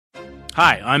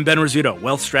Hi, I'm Ben Rizzuto,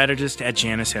 wealth strategist at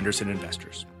Janus Henderson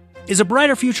Investors. Is a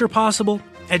brighter future possible?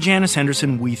 At Janus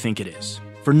Henderson, we think it is.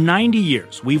 For 90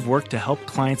 years, we've worked to help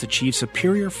clients achieve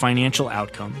superior financial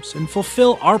outcomes and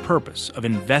fulfill our purpose of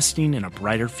investing in a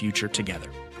brighter future together.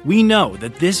 We know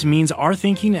that this means our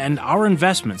thinking and our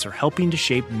investments are helping to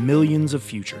shape millions of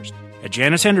futures. At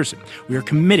Janus Henderson, we are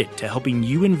committed to helping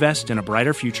you invest in a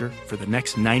brighter future for the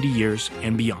next 90 years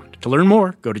and beyond. To learn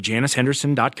more, go to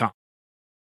janushenderson.com.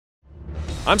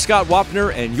 I'm Scott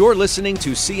Wapner, and you're listening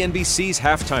to CNBC's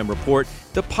Halftime Report,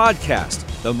 the podcast,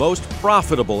 the most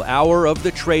profitable hour of the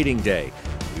trading day.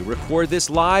 We record this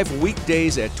live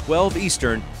weekdays at 12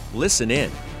 Eastern. Listen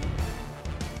in.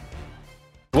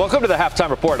 Welcome to the Halftime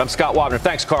Report. I'm Scott Wapner.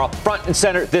 Thanks, Carl. Front and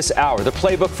center this hour. The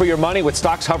playbook for your money with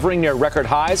stocks hovering near record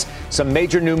highs. Some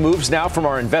major new moves now from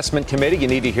our investment committee. You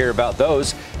need to hear about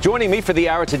those. Joining me for the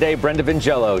hour today, Brenda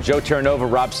Vingello, Joe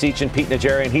Terranova, Rob Sechan, Pete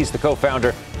Najarian. He's the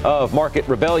co-founder of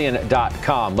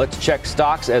MarketRebellion.com. Let's check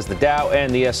stocks as the Dow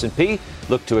and the S&P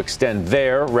look to extend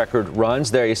their record runs.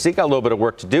 There you see, got a little bit of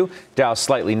work to do. Dow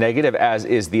slightly negative, as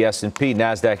is the S&P.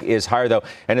 NASDAQ is higher, though.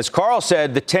 And as Carl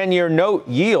said, the 10-year note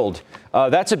yield,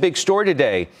 that's a big story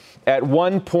today at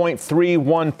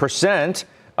 1.31%.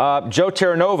 Joe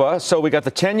Terranova, so we got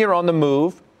the 10-year on the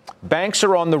move. Banks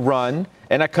are on the run.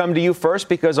 And I come to you first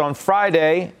because on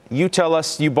Friday, you tell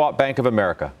us you bought Bank of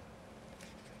America.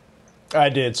 I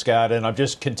did, Scott, and I'm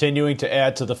just continuing to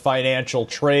add to the financial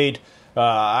trade.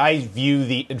 I view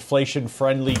the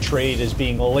inflation-friendly trade as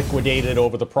being liquidated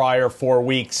over the prior 4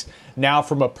 weeks. Now,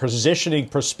 from a positioning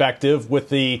perspective, with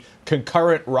the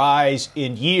concurrent rise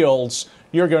in yields,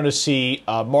 you're going to see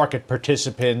market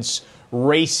participants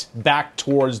race back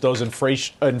towards those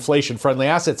inflation-friendly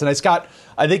assets. And Scott,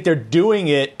 I think they're doing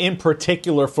it in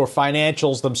particular for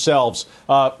financials themselves.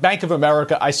 Bank of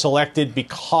America I selected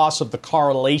because of the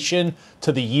correlation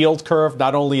to the yield curve.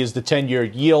 Not only is the 10-year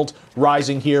yield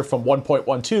rising here from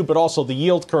 1.12, but also the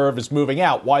yield curve is moving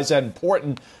out. Why is that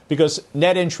important? Because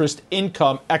net interest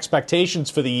income expectations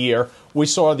for the year, we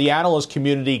saw the analyst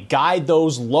community guide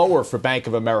those lower for Bank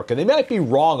of America. They might be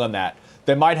wrong on that.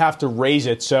 They might have to raise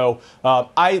it. So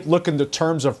I look in the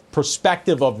terms of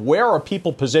perspective of where are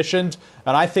people positioned.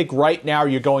 And I think right now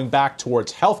you're going back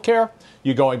towards healthcare.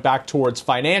 You're going back towards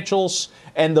financials.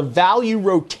 And the value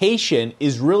rotation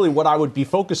is really what I would be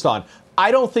focused on.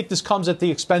 I don't think this comes at the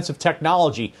expense of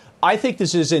technology. I think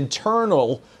this is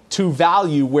internal to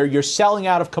value where you're selling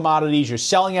out of commodities, you're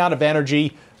selling out of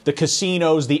energy, the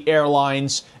casinos, the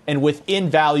airlines, and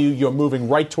within value, you're moving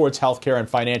right towards healthcare, and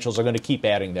financials are going to keep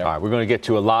adding there. All right, we're going to get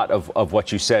to a lot of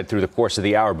what you said through the course of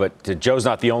the hour, but Joe's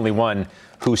not the only one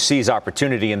who sees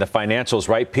opportunity in the financials,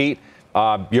 right, Pete?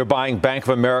 You're buying Bank of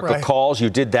America calls. You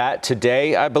did that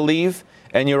today, I believe,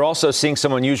 and you're also seeing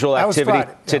some unusual activity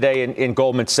today in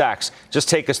Goldman Sachs. Just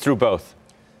take us through both.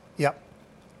 Yep.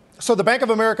 So the Bank of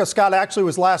America, Scott, actually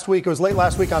was last week. It was late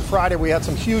last week on Friday. We had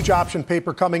some huge option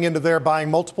paper coming into there,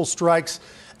 buying multiple strikes,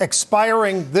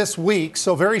 expiring this week.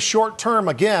 So very short term,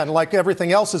 again, like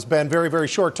everything else has been, very, very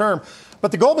short term.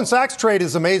 But the Goldman Sachs trade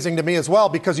is amazing to me as well,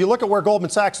 because you look at where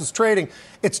Goldman Sachs is trading.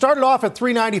 It started off at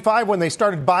 $3.95 when they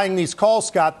started buying these calls,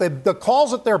 Scott. The calls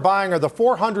that they're buying are the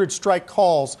 400 strike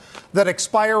calls that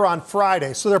expire on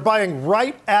Friday. So they're buying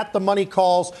right at the money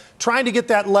calls, trying to get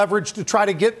that leverage to try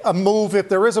to get a move. If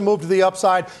there is a move to the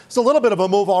upside, it's a little bit of a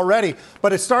move already.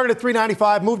 But it started at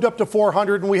 $3.95, moved up to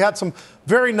 400, and we had some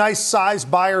very nice size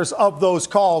buyers of those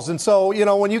calls. And so, you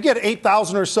know, when you get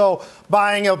 8,000 or so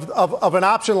buying of an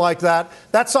option like that,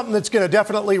 that's something that's going to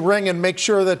definitely ring and make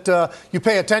sure that you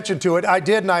pay attention to it. I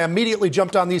did, and I immediately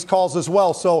jumped on these calls as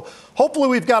well. So hopefully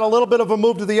we've got a little bit of a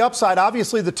move to the upside.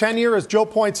 Obviously, the 10-year, as Joe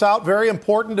points out, very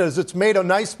important as it's made a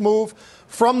nice move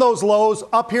from those lows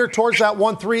up here towards that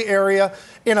 1.3 area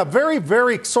in a very,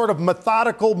 very sort of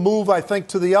methodical move, I think,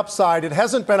 to the upside. It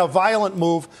hasn't been a violent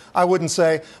move, I wouldn't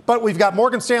say. But we've got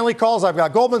Morgan Stanley calls. I've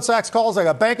got Goldman Sachs calls. I've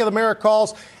got Bank of America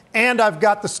calls. And I've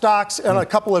got the stocks and a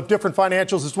couple of different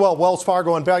financials as well, Wells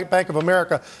Fargo and Bank of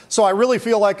America. So I really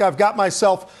feel like I've got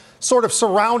myself sort of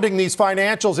surrounding these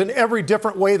financials in every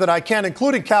different way that I can,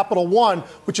 including Capital One,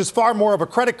 which is far more of a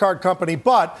credit card company.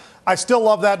 But I still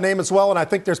love that name as well, and I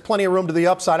think there's plenty of room to the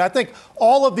upside. I think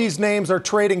all of these names are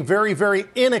trading very, very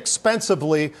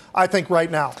inexpensively, I think,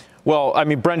 right now. Well, I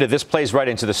mean, Brenda, this plays right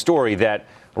into the story that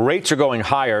rates are going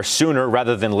higher sooner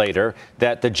rather than later,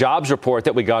 that the jobs report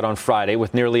that we got on Friday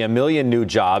with nearly 1 million new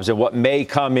jobs and what may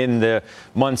come in the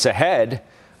months ahead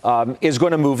is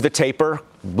going to move the taper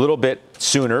a little bit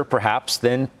sooner, perhaps,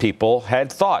 than people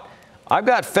had thought. I've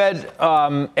got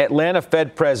Atlanta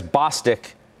Fed Pres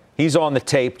Bostic. He's on the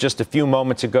tape just a few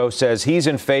moments ago, says he's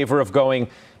in favor of going,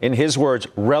 in his words,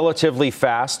 relatively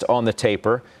fast on the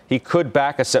taper. He could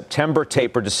back a September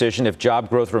taper decision if job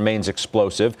growth remains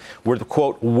explosive. We're,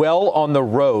 quote, well on the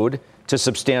road to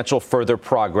substantial further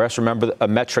progress. Remember, a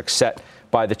metric set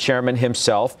by the chairman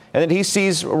himself. And then he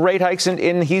sees rate hikes,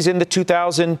 he's in the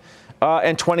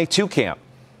 2022 camp.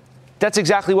 That's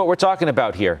exactly what we're talking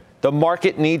about here. The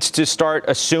market needs to start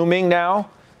assuming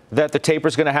now that the taper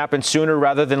is going to happen sooner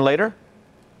rather than later?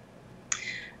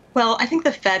 Well, I think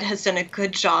the Fed has done a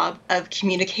good job of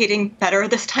communicating better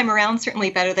this time around,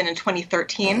 certainly better than in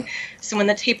 2013. So when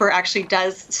the taper actually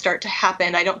does start to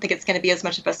happen, I don't think it's going to be as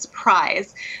much of a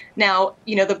surprise. Now,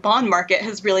 the bond market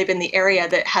has really been the area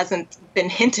that hasn't been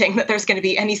hinting that there's going to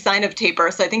be any sign of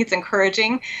taper. So I think it's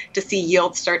encouraging to see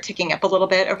yields start ticking up a little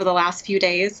bit over the last few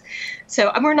days.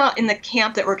 So we're not in the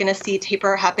camp that we're going to see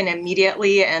taper happen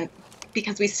immediately, and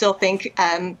because we still think,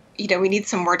 we need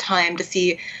some more time to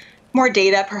see more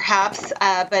data, perhaps,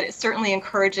 but it's certainly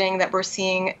encouraging that we're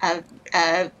seeing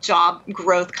job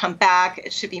growth come back.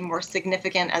 It should be more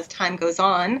significant as time goes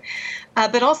on,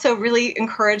 but also really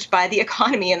encouraged by the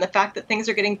economy and the fact that things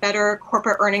are getting better.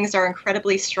 Corporate earnings are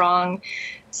incredibly strong.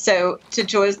 So to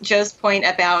Joe's point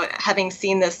about having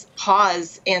seen this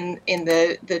pause in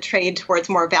the trade towards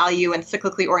more value and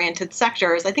cyclically oriented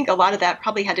sectors, I think a lot of that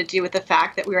probably had to do with the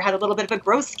fact that we had a little bit of a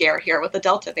growth scare here with the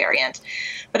Delta variant.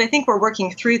 But I think we're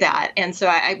working through that. And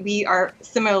so we are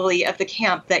similarly of the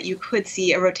camp that you could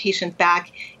see a rotation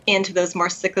back into those more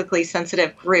cyclically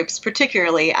sensitive groups,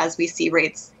 particularly as we see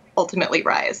rates ultimately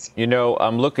rise.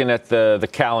 I'm looking at the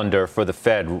calendar for the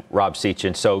Fed, Rob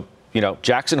Sechan. So,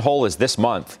 Jackson Hole is this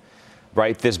month,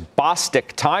 right? This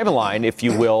Bostic timeline, if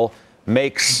you will,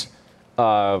 makes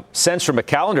sense from a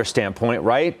calendar standpoint,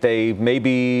 right? They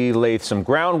maybe lay some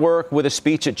groundwork with a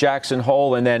speech at Jackson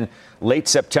Hole, and then late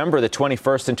September, the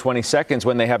 21st and 22nd,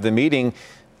 when they have the meeting,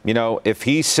 if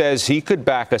he says he could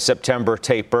back a September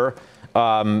taper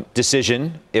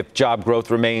decision if job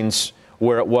growth remains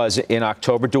where it was in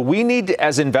October, do we need,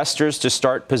 as investors, to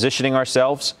start positioning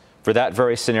ourselves for that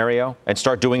very scenario and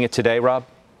start doing it today, Rob?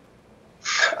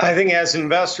 I think as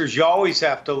investors, you always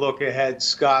have to look ahead,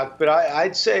 Scott. But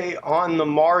I'd say on the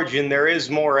margin, there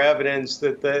is more evidence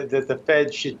that the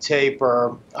Fed should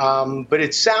taper. But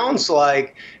it sounds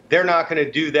like they're not going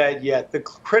to do that yet. The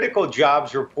critical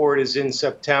jobs report is in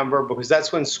September because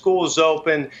that's when schools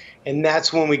open, and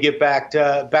that's when we get back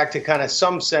to kind of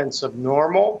some sense of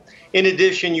normal. In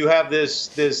addition, you have this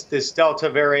Delta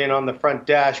variant on the front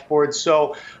dashboard.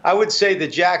 So I would say the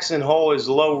Jackson Hole is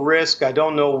low risk. I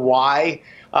don't know why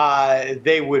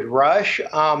they would rush.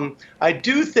 I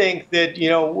do think that,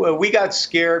 we got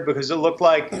scared because it looked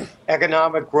like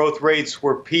economic growth rates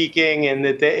were peaking and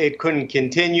that it couldn't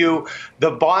continue.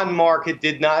 The bond market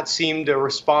did not seem to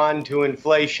respond to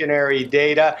inflationary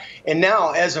data. And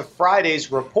now, as of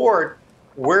Friday's report,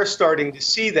 we're starting to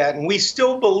see that. And we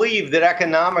still believe that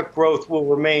economic growth will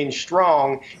remain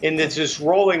strong and that this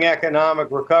rolling economic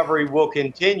recovery will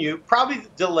continue, probably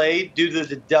delayed due to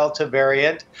the Delta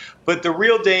variant. But the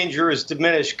real danger is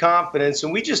diminished confidence.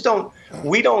 And we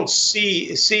don't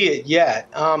see it yet.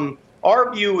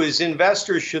 Our view is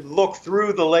investors should look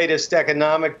through the latest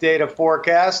economic data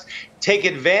forecast, take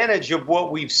advantage of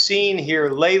what we've seen here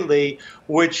lately,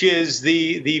 which is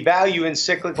the value in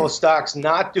cyclical stocks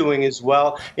not doing as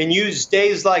well, and use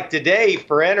days like today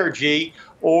for energy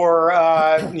or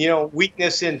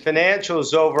weakness in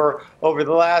financials over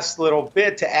the last little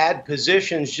bit to add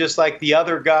positions, just like the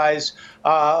other guys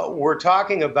we're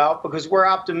talking about, because we're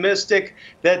optimistic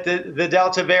that the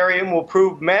Delta variant will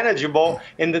prove manageable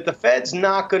and that the Fed's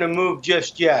not going to move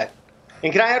just yet.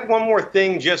 And can I add one more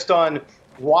thing just on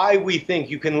why we think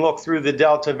you can look through the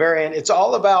Delta variant? It's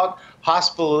all about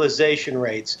hospitalization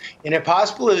rates. And if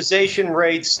hospitalization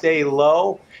rates stay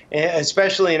low,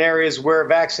 especially in areas where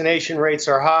vaccination rates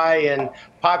are high and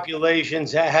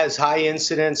populations has high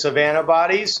incidence of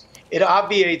antibodies, it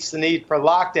obviates the need for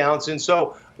lockdowns. And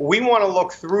so we want to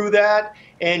look through that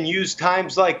and use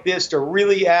times like this to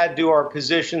really add to our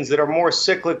positions that are more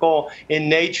cyclical in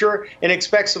nature and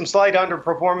expect some slight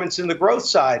underperformance in the growth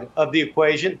side of the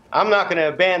equation. I'm not going to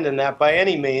abandon that by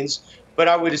any means, but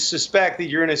I would suspect that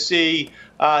you're going to see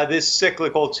this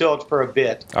cyclical tilt for a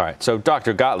bit. All right. So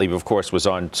Dr. Gottlieb, of course, was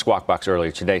on Squawk Box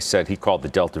earlier today, said he called the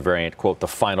Delta variant, quote, the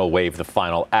final wave, the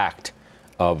final act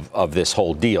of this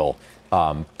whole deal,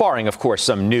 barring, of course,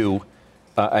 some new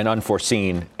an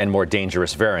unforeseen and more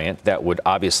dangerous variant that would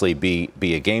obviously be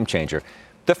a game changer.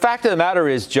 The fact of the matter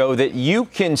is, Joe, that you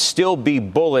can still be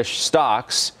bullish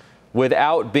stocks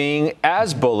without being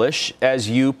as bullish as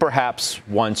you perhaps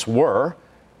once were.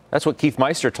 That's what Keith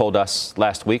Meister told us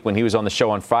last week when he was on the show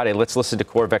on Friday. Let's listen to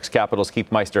Corvex Capital's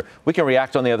Keith Meister. We can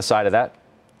react on the other side of that.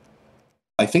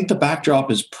 I think the backdrop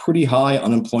is pretty high.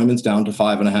 Unemployment's down to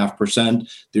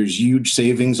 5.5%. There's huge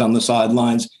savings on the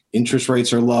sidelines. Interest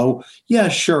rates are low. Yeah,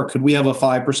 sure. Could we have a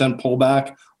 5%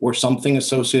 pullback or something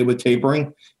associated with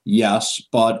tapering? Yes.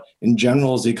 But in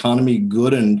general, is the economy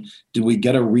good? And did we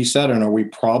get a reset? And are we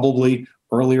probably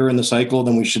earlier in the cycle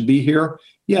than we should be here?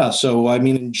 Yeah. So, I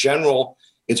mean, in general,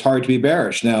 it's hard to be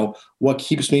bearish. Now, what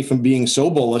keeps me from being so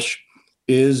bullish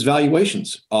is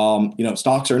valuations.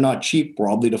 Stocks are not cheap,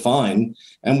 broadly defined,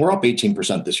 and we're up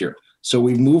 18% this year. So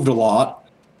we've moved a lot.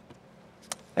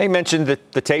 He mentioned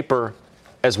the taper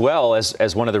as well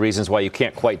as one of the reasons why you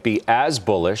can't quite be as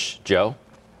bullish, Joe.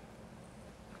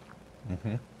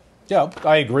 Mm-hmm. Yeah,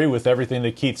 I agree with everything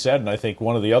that Keith said, and I think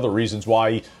one of the other reasons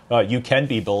why you can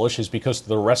be bullish is because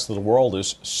the rest of the world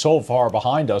is so far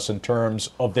behind us in terms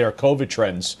of their COVID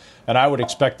trends. And I would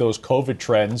expect those COVID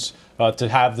trends to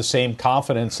have the same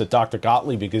confidence that Dr.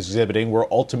 Gottlieb is exhibiting, where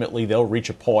ultimately they'll reach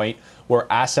a point where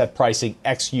asset pricing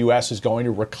ex-U.S. is going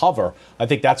to recover. I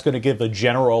think that's going to give a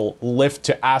general lift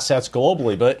to assets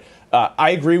globally. But I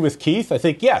agree with Keith. I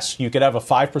think, yes, you could have a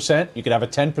 5%, you could have a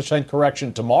 10%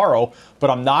 correction tomorrow, but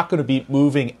I'm not going to be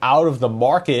moving out of the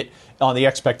market on the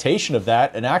expectation of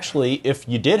that. And actually, if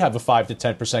you did have a 5 to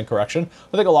 10% correction,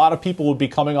 I think a lot of people would be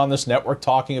coming on this network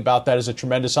talking about that as a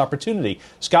tremendous opportunity.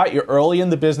 Scott, you're early in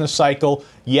the business cycle.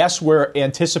 Yes, we're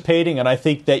anticipating, and I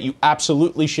think that you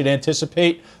absolutely should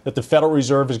anticipate that the Federal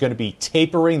Reserve is going to be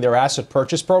tapering their asset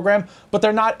purchase program, but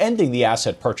they're not ending the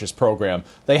asset purchase program.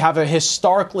 They have a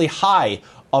historically high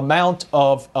amount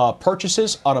of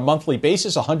purchases on a monthly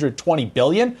basis, $120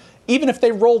 billion. Even if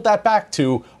they rolled that back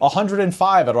to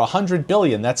 105 or 100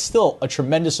 billion, that's still a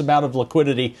tremendous amount of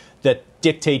liquidity that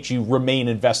dictates you remain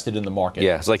invested in the market.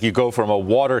 Yeah, it's like you go from a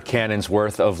water cannon's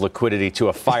worth of liquidity to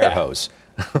a fire hose,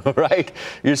 right?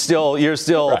 You're still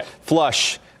right.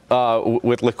 Flush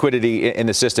with liquidity in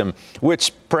the system,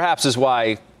 which perhaps is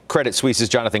why Credit Suisse's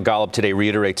Jonathan Golub today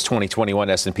reiterates 2021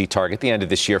 S&P target, the end of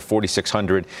this year,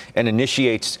 4,600, and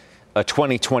initiates a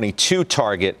 2022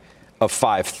 target of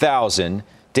 5,000.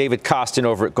 David Kostin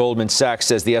over at Goldman Sachs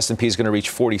says the S&P is going to reach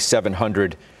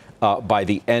 4,700 by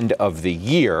the end of the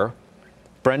year.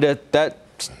 Brenda, that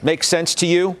makes sense to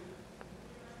you?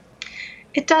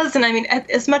 It does. And I mean,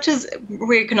 as much as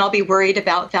we can all be worried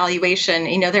about valuation,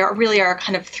 there really are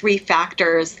kind of three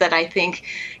factors that I think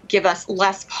give us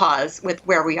less pause with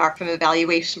where we are from a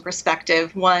valuation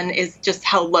perspective. One is just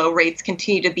how low rates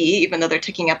continue to be, even though they're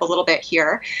ticking up a little bit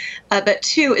here. But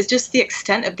two is just the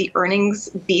extent of the earnings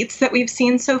beats that we've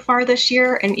seen so far this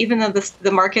year. And even though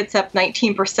the market's up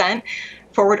 19%,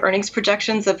 forward earnings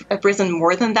projections have risen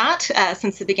more than that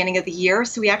since the beginning of the year.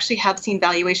 So we actually have seen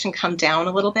valuation come down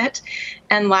a little bit.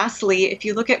 And lastly, if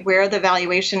you look at where the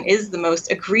valuation is the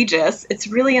most egregious, it's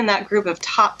really in that group of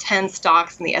top 10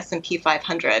 stocks in the S&P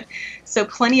 500. So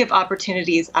plenty of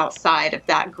opportunities outside of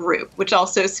that group, which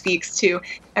also speaks to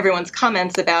everyone's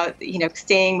comments about,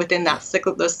 staying within that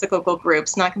those cyclical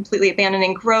groups, not completely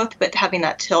abandoning growth, but having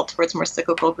that tilt towards more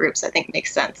cyclical groups, I think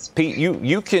makes sense. Pete,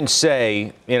 you can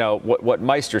say, what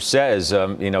Meister says,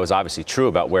 is obviously true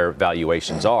about where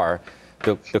valuations are.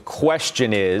 The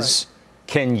question is,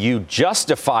 can you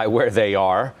justify where they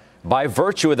are by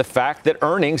virtue of the fact that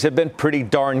earnings have been pretty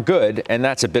darn good? And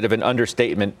that's a bit of an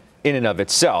understatement in and of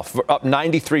itself. We're up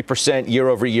 93% year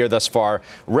over year thus far.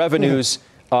 Revenues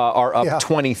are up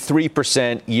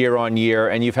 23% year on year,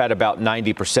 and you've had about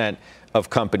 90% of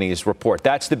companies report.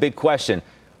 That's the big question.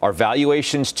 Are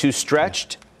valuations too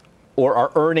stretched, or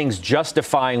are earnings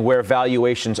justifying where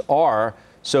valuations are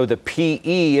so the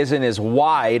PE isn't as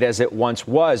wide as it once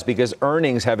was because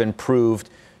earnings have improved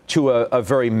to a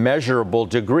very measurable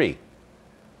degree?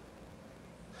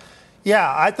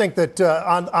 Yeah, I think that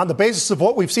on the basis of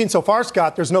what we've seen so far,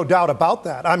 Scott, there's no doubt about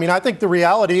that. I mean, I think the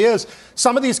reality is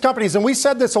some of these companies, and we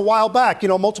said this a while back,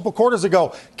 multiple quarters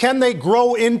ago, can they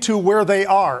grow into where they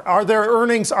are? Are their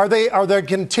earnings, are they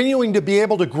continuing to be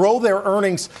able to grow their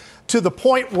earnings to the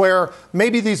point where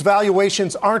maybe these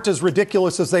valuations aren't as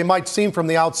ridiculous as they might seem from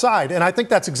the outside? And I think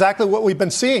that's exactly what we've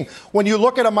been seeing. When you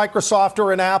look at a Microsoft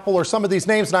or an Apple or some of these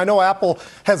names, and I know Apple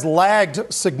has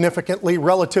lagged significantly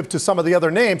relative to some of the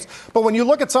other names, but when you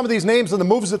look at some of these names and the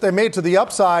moves that they made to the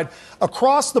upside,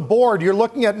 across the board, you're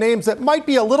looking at names that might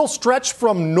be a little stretched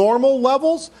from normal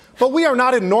levels, but we are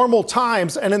not in normal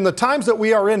times. And in the times that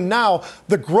we are in now,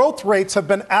 the growth rates have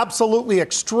been absolutely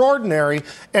extraordinary.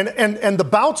 And the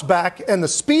bounce back pullback and the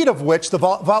speed of which, the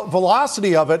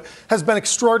velocity of it, has been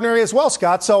extraordinary as well,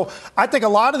 Scott. So I think a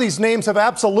lot of these names have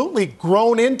absolutely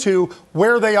grown into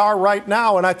where they are right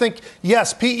now. And I think,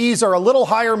 yes, PEs are a little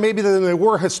higher maybe than they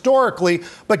were historically,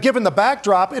 but given the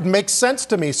backdrop, it makes sense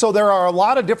to me. So there are a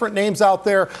lot of different names out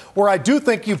there where I do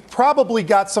think you've probably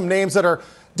got some names that are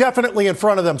definitely in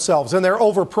front of themselves and they're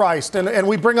overpriced. And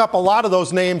we bring up a lot of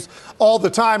those names all the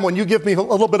time when you give me a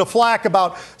little bit of flack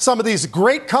about some of these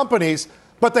great companies,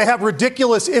 but they have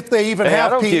ridiculous, if they even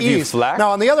have PEs. I don't give you flack.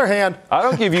 Now, on the other hand, I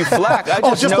don't give you flack. I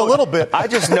just a little bit. I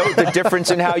just note the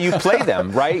difference in how you play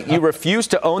them, right? You refuse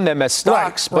to own them as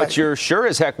stocks, but you're sure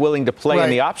as heck willing to play in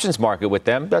the options market with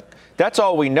them. That's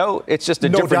all we know. It's just a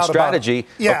different strategy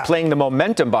of playing the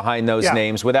momentum behind those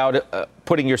names without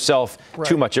putting yourself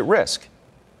too much at risk.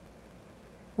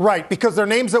 Right, because they're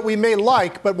names that we may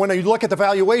like, but when you look at the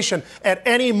valuation, at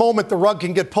any moment the rug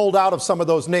can get pulled out of some of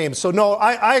those names. So, no,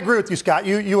 I agree with you, Scott.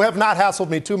 You have not hassled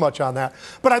me too much on that.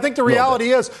 But I think the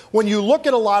reality is, when you look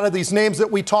at a lot of these names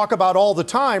that we talk about all the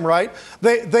time, right,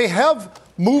 they have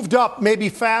moved up maybe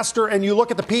faster, and you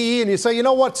look at the PE and you say, you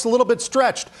know what, it's a little bit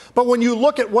stretched. But when you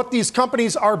look at what these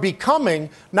companies are becoming,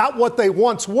 not what they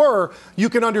once were, you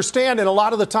can understand, and a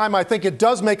lot of the time I think it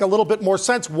does make a little bit more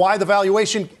sense why the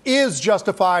valuation is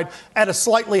justified at a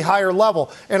slightly higher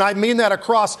level. And I mean that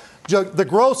across the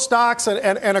growth stocks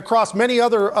and across many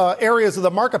other areas of the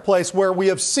marketplace where we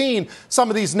have seen some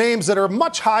of these names that are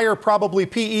much higher probably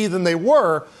PE than they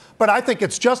were. But I think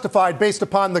it's justified based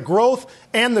upon the growth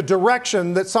and the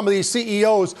direction that some of these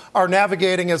CEOs are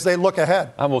navigating as they look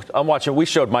ahead. I'm watching. We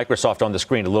showed Microsoft on the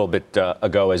screen a little bit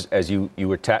ago as you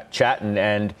were chatting,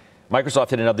 and Microsoft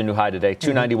hit another new high today.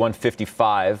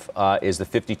 291.55 is the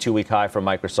 52-week high for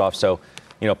Microsoft. So,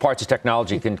 parts of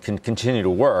technology can continue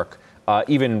to work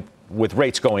even with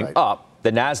rates going up.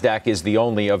 The NASDAQ is the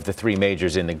only of the three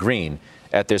majors in the green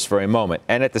at this very moment.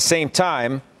 And at the same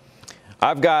time,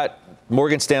 I've got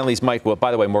Morgan Stanley's Mike. Well,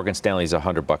 by the way, Morgan Stanley's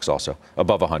 $100 also,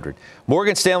 above 100.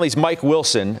 Morgan Stanley's Mike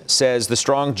Wilson says the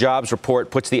strong jobs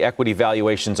report puts the equity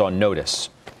valuations on notice.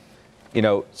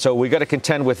 So we got to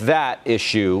contend with that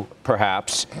issue,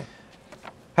 perhaps.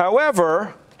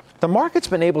 However, the market's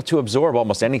been able to absorb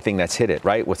almost anything that's hit it,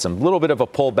 right? With some little bit of a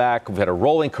pullback. We've had a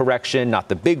rolling correction, not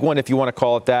the big one, if you want to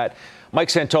call it that. Mike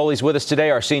Santoli's with us today,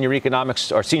 our senior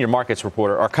markets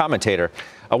reporter, our commentator.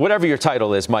 Whatever your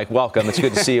title is, Mike, welcome. It's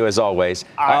good to see you as always.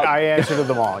 I answer to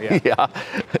them all, yeah. Yeah.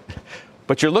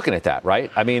 But you're looking at that,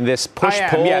 right? I mean, this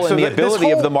push-pull and the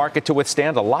ability of the market to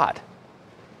withstand a lot.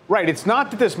 Right. It's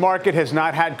not that this market has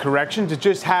not had corrections. It's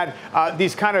just had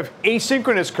these kind of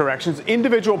asynchronous corrections.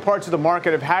 Individual parts of the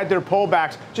market have had their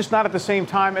pullbacks, just not at the same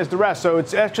time as the rest. So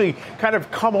it's actually kind of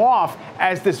come off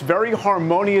as this very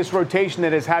harmonious rotation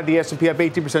that has had the S&P up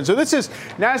 18%. So this is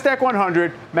NASDAQ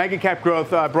 100, mega cap growth,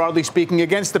 broadly speaking,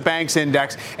 against the banks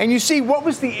index. And you see what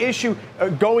was the issue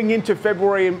going into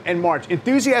February and March?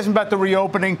 Enthusiasm about the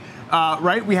reopening,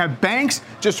 right? We have banks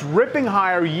just ripping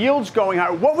higher, yields going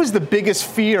higher. What was the biggest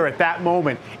fear at that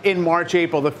moment in March,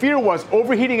 April? The fear was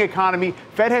overheating economy,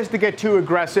 Fed has to get too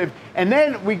aggressive, and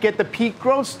then we get the peak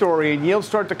growth story and yields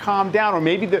start to calm down, or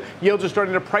maybe the yields are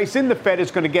starting to price in the Fed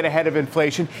is going to get ahead of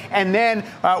inflation, and then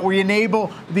we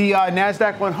enable the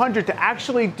NASDAQ 100 to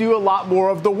actually do a lot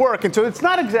more of the work. And so it's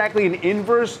not exactly an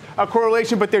inverse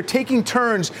correlation, but they're taking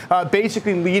turns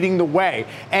basically leading the way.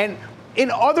 And in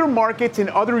other markets, in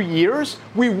other years,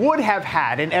 we would have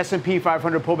had an S&P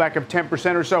 500 pullback of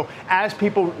 10% or so as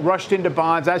people rushed into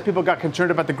bonds, as people got concerned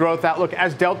about the growth outlook,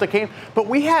 as Delta came. But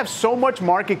we have so much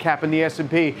market cap in the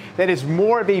S&P that is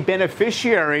more of a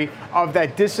beneficiary of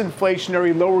that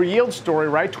disinflationary lower yield story,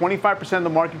 right? 25% of the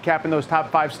market cap in those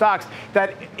top 5 stocks,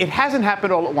 that it hasn't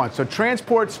happened all at once. So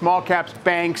transport, small caps,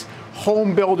 banks,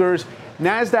 home builders,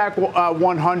 NASDAQ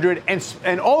 100,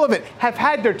 and all of it have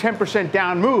had their 10%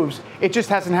 down moves. It just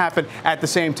hasn't happened at the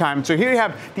same time. So here you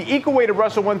have the equal weight of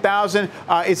Russell 1000.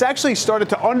 It's actually started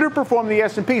to underperform the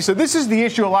S&P. So this is the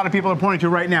issue a lot of people are pointing to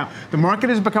right now. The market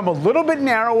has become a little bit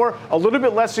narrower, a little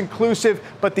bit less inclusive,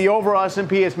 but the overall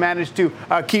S&P has managed to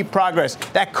keep progress.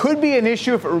 That could be an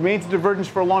issue if it remains a divergence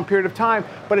for a long period of time,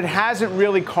 but it hasn't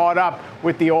really caught up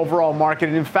with the overall market.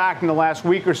 And in fact, in the last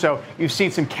week or so, you've seen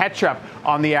some catch up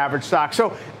on the average stock.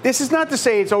 So this is not to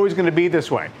say it's always going to be this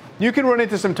way. You can run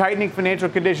into some tightening financial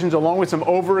conditions along with some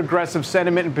over-aggressive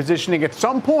sentiment and positioning at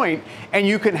some point, and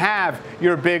you can have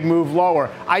your big move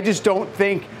lower. I just don't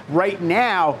think right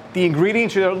now the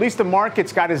ingredients, or at least the market,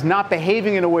 Scott, is not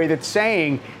behaving in a way that's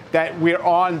saying that we're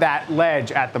on that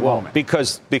ledge at the moment.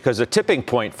 Because a tipping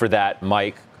point for that,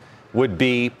 Mike, would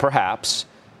be perhaps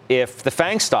if the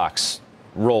FANG stocks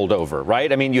rolled over,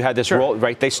 right? I mean, you had this roll,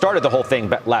 right? They started the whole thing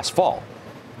last fall.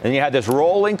 And you had this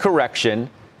rolling correction,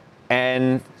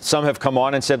 and some have come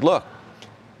on and said, look,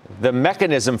 the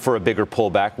mechanism for a bigger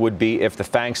pullback would be if the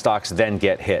FANG stocks then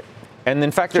get hit. And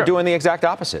in fact, they're doing the exact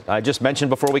opposite. I just mentioned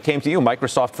before we came to you,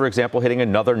 Microsoft, for example, hitting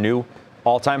another new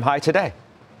all-time high today.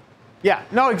 Yeah,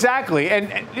 no, exactly.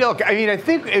 And look, I mean, I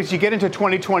think as you get into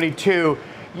 2022,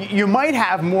 you might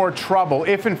have more trouble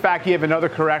if, in fact, you have another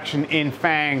correction in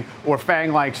FANG or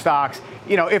FANG-like stocks.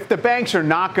 You know, if the banks are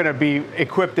not going to be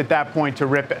equipped at that point to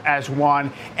rip as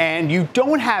one, and you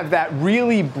don't have that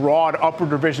really broad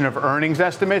upward revision of earnings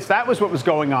estimates, that was what was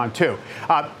going on, too.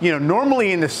 You know,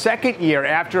 normally in the second year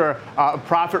after a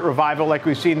profit revival like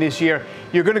we've seen this year,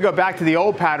 you're going to go back to the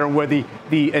old pattern where the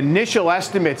initial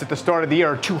estimates at the start of the year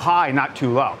are too high, not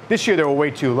too low. This year, they were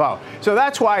way too low. So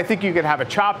that's why I think you could have a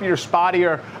choppier,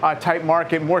 spottier type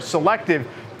market, more selective,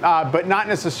 but not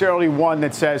necessarily one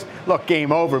that says, look,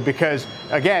 game over, because,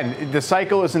 again, the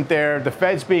cycle isn't there. The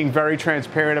Fed's being very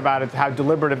transparent about it, how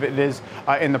deliberative it is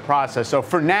in the process. So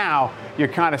for now, you're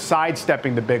kind of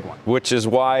sidestepping the big one. Which is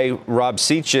why Rob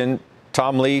Sechin,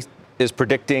 Tom Lee is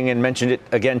predicting and mentioned it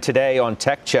again today on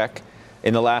Tech Check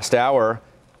in the last hour,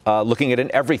 looking at an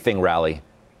everything rally.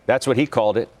 That's what he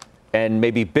called it. And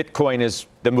maybe Bitcoin is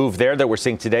the move there that we're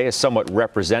seeing today is somewhat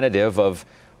representative of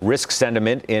risk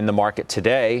sentiment in the market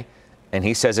today. And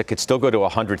he says it could still go to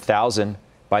 100,000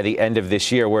 by the end of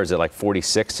this year. Where is it, like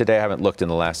 46 today? I haven't looked in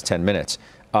the last 10 minutes.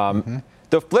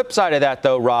 The flip side of that,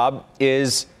 though, Rob,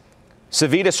 is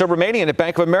Savita Subramanian at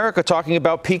Bank of America talking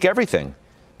about peak everything.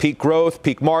 Peak growth,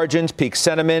 peak margins, peak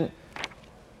sentiment.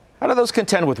 How do those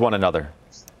contend with one another?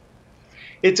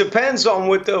 It depends on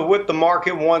what the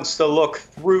market wants to look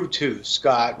through to,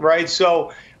 Scott, right?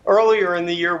 So earlier in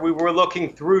the year, we were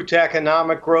looking through to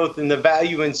economic growth, and the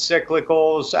value in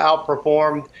cyclicals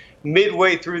outperformed.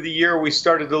 Midway through the year, we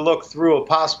started to look through a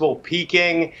possible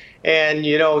peaking, and,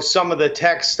 you know, some of the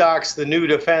tech stocks, the new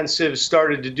defensives,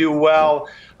 started to do well.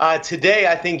 Today,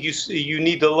 I think you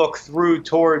need to look through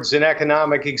towards an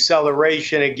economic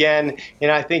acceleration again, and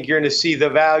I think you're going to see the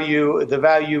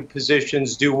value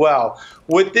positions do well.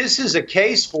 What this is a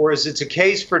case for is it's a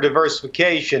case for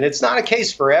diversification. It's not a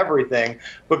case for everything,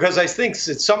 because I think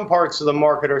that some parts of the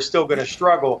market are still going to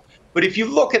struggle. But if you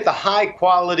look at the high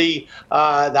quality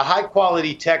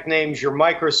tech names, your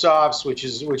Microsofts,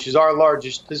 which is our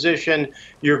largest position,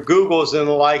 your Googles and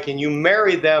the like, and you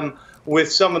marry them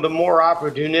with some of the more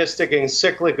opportunistic and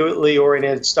cyclically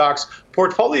oriented stocks,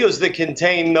 portfolios that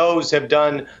contain those have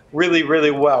done really, really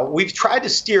well. We've tried to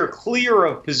steer clear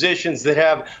of positions that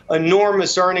have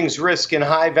enormous earnings risk and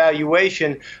high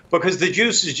valuation because the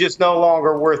juice is just no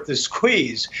longer worth the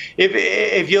squeeze.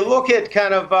 If you look at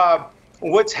kind of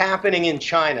what's happening in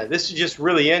China, this is just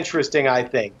really interesting, I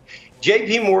think.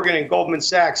 JP Morgan and Goldman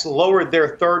Sachs lowered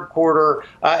their third quarter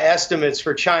estimates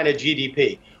for China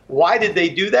GDP. Why did they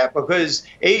do that? Because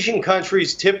Asian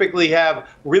countries typically have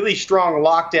really strong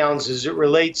lockdowns as it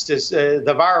relates to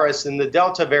the virus, and the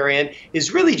Delta variant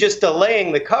is really just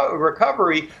delaying the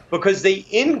recovery because they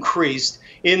increased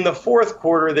in the fourth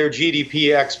quarter their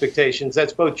GDP expectations.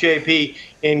 That's both JP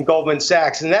and Goldman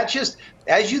Sachs. And that's just,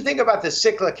 as you think about the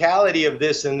cyclicality of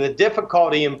this and the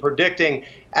difficulty in predicting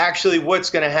actually what's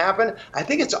going to happen, I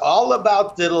think it's all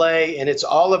about delay and it's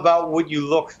all about what you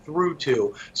look through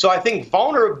to. So I think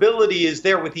vulnerability is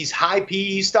there with these high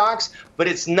PE stocks, but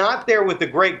it's not there with the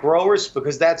great growers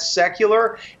because that's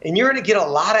secular. And you're going to get a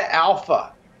lot of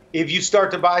alpha if you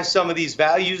start to buy some of these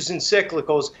values and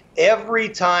cyclicals every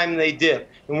time they dip.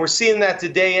 And we're seeing that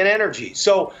today in energy.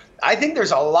 So I think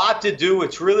there's a lot to do.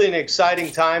 It's really an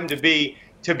exciting time to be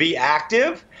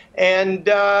active. And,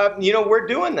 we're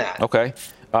doing that. Okay.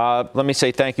 Let me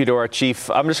say thank you to our chief.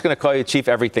 I'm just going to call you Chief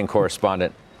Everything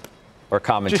Correspondent or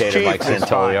commentator, Mike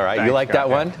Santoli. All right. Thanks, you like that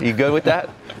one? You good with that?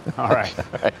 All right.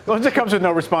 Once it comes with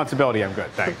no responsibility, I'm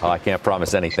good. Thanks. Oh, I can't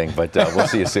promise anything, but we'll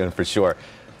see you soon for sure.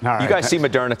 All right, you guys see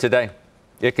Moderna today?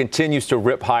 It continues to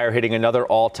rip higher, hitting another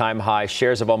all-time high.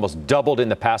 Shares have almost doubled in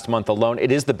the past month alone.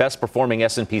 It is the best performing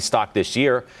S&P stock this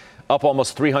year, up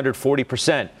almost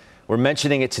 340%. We're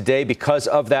mentioning it today because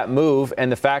of that move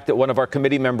and the fact that one of our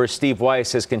committee members, Steve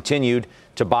Weiss, has continued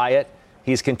to buy it.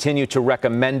 He's continued to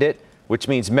recommend it, which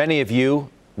means many of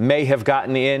you may have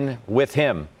gotten in with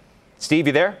him. Steve,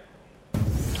 you there?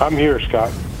 I'm here, Scott.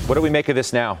 What do we make of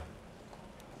this now?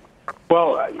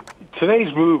 Well,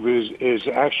 today's move is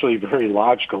actually very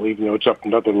logical, even though it's up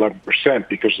another 11%,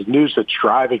 because the news that's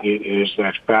driving it is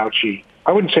that Fauci,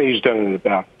 I wouldn't say he's done an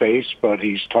about face, but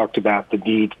he's talked about the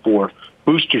need for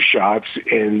booster shots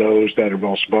in those that are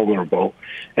most vulnerable.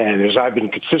 And as I've been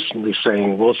consistently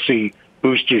saying, we'll see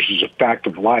boosters as a fact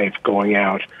of life going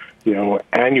out,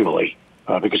 annually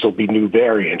because there'll be new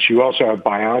variants. You also have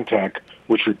BioNTech,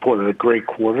 which reported a great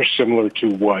quarter, similar to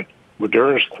what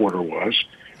Moderna's quarter was.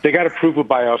 They got approval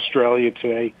by Australia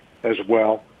today as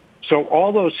well. So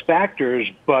all those factors,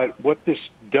 but what this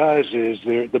does is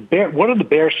one of the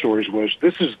bear stories was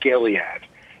this is Gilead.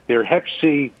 Their Hep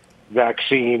C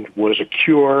vaccine was a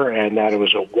cure, and that it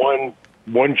was a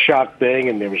one-shot thing,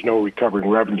 and there was no recovering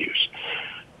revenues.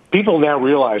 People now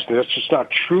realize that that's just not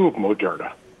true of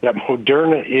Moderna. That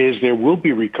Moderna there will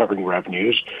be recovering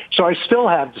revenues. So I still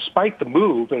have, despite the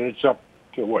move, and it's up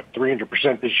to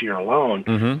 300% this year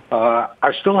alone,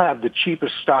 I still have the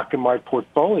cheapest stock in my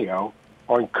portfolio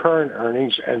on current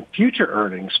earnings and future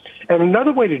earnings. And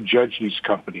another way to judge these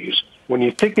companies, when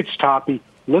you think it's toppy,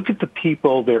 look at the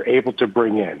people they're able to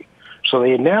bring in. So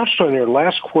they announced on their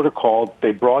last quarter call,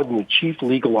 they brought in the chief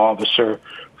legal officer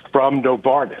from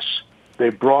Novartis.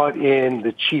 They brought in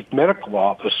the chief medical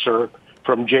officer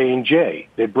from J&J.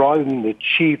 They brought in the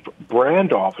chief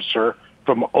brand officer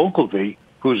from Ogilvy,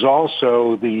 who's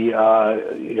also the,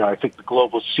 I think, the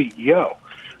global CEO.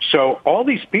 So all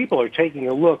these people are taking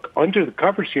a look under the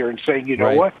covers here and saying, you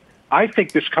know what? I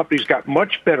think this company's got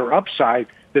much better upside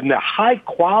than the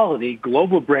high-quality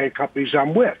global brand companies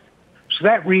I'm with. So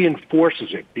that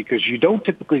reinforces it, because you don't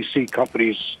typically see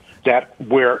companies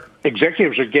where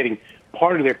executives are getting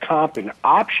part of their comp and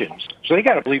options. So they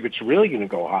got to believe it's really going to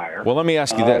go higher. Well, let me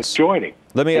ask you this. Joining.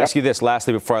 Let me ask you this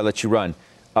lastly before I let you run.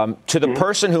 To the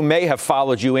person who may have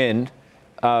followed you in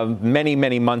many,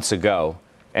 many months ago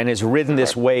and has ridden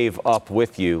this wave up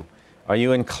with you, are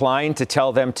you inclined to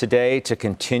tell them today to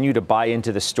continue to buy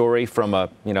into the story from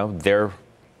their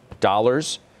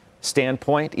dollars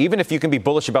standpoint, even if you can be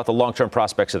bullish about the long-term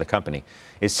prospects of the company?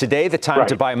 Is today the time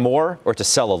to buy more or to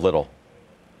sell a little?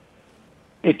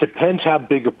 It depends how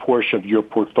big a portion of your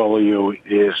portfolio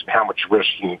is, how much risk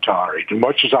you can tolerate. As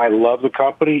much as I love the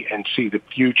company and see the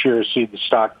future, see the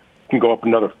stock can go up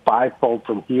another fivefold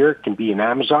from here, it can be in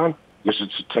Amazon because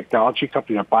it's a technology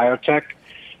company, a biotech.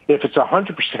 If it's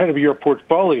 100% of your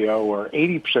portfolio or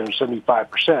 80% or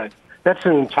 75%, that's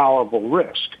an intolerable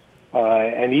risk.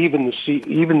 And even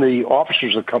the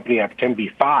officers of the company have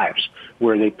 10b-5s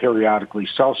where they periodically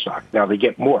sell stock. Now they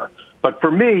get more. But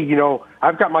for me,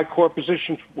 I've got my core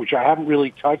position, which I haven't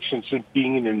really touched since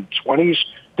being in the 20s.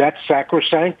 That's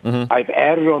sacrosanct. I've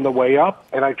added on the way up,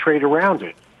 and I trade around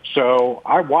it. So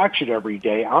I watch it every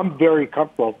day. I'm very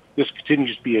comfortable. This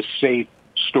continues to be a safe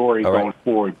story going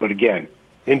forward. But again,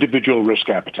 individual risk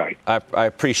appetite. I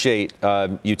appreciate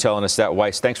you telling us that,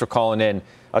 Weiss. Thanks for calling in.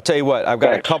 I'll tell you what, I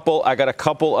got a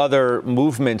couple other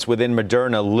movements within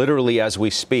Moderna literally as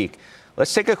we speak.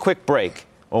 Let's take a quick break.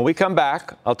 When we come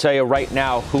back, I'll tell you right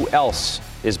now who else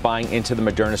is buying into the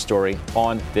Moderna story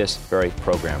on this very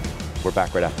program. We're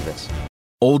back right after this.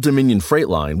 Old Dominion Freight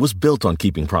Line was built on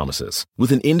keeping promises.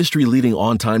 With an industry-leading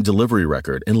on-time delivery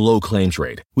record and low claims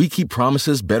rate, we keep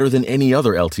promises better than any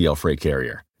other LTL freight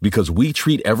carrier, because we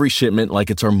treat every shipment like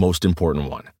it's our most important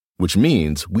one. Which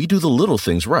means we do the little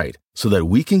things right so that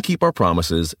we can keep our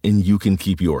promises and you can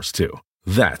keep yours too.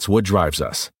 That's what drives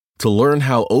us. To learn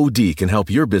how OD can help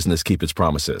your business keep its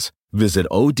promises, visit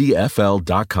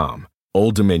odfl.com.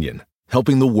 Old Dominion,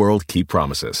 helping the world keep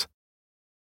promises.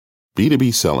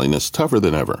 B2B selling is tougher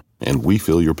than ever, and we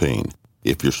feel your pain.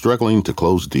 If you're struggling to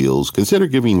close deals, consider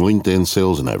giving LinkedIn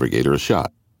Sales Navigator a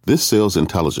shot. This sales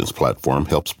intelligence platform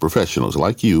helps professionals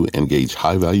like you engage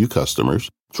high-value customers,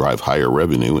 drive higher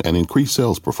revenue, and increase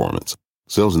sales performance.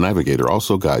 Sales Navigator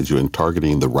also guides you in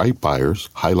targeting the right buyers,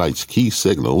 highlights key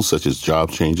signals such as job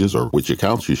changes or which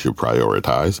accounts you should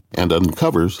prioritize, and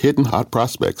uncovers hidden hot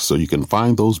prospects so you can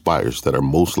find those buyers that are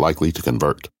most likely to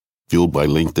convert. Fueled by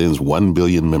LinkedIn's 1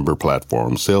 billion member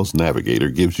platform, Sales Navigator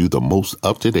gives you the most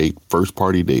up-to-date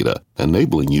first-party data,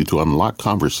 enabling you to unlock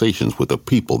conversations with the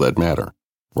people that matter.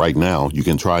 Right now, you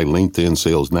can try LinkedIn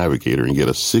Sales Navigator and get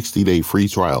a 60-day free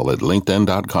trial at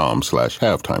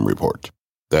linkedin.com/halftime report.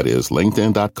 That is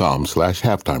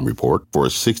linkedin.com/halftime report for a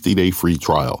 60-day free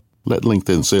trial. Let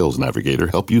LinkedIn Sales Navigator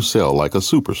help you sell like a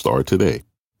superstar today.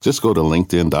 Just go to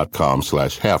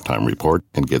linkedin.com/halftime report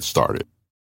and get started.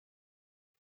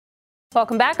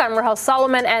 Welcome back. I'm Rahel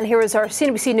Solomon, and here is our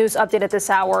CNBC News update at this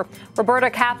hour. Roberta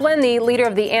Kaplan, the leader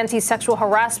of the anti-sexual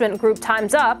harassment group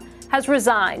Time's Up, has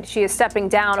resigned. She is stepping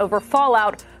down over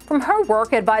fallout from her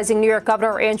work advising New York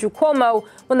Governor Andrew Cuomo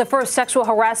when the first sexual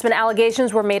harassment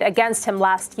allegations were made against him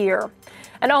last year.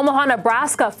 In Omaha,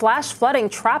 Nebraska, flash flooding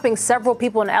trapping several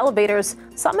people in elevators,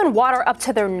 some in water up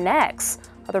to their necks.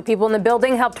 Other people in the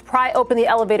building helped pry open the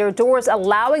elevator doors,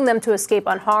 allowing them to escape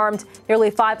unharmed.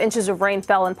 Nearly 5 inches of rain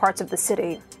fell in parts of the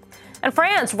city. And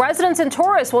France, residents and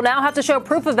tourists will now have to show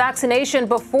proof of vaccination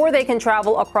before they can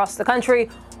travel across the country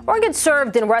or get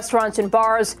served in restaurants and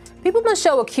bars. People must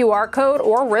show a QR code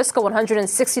or risk a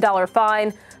 $160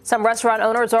 fine. Some restaurant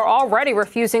owners are already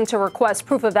refusing to request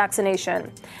proof of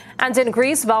vaccination. And in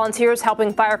Greece, volunteers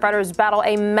helping firefighters battle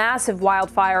a massive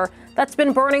wildfire that's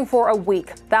been burning for a week.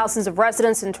 Thousands of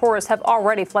residents and tourists have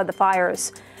already fled the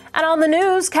fires. And on the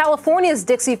news, California's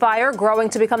Dixie Fire growing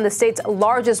to become the state's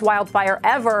largest wildfire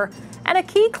ever. And a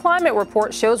key climate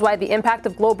report shows why the impact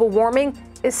of global warming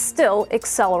is still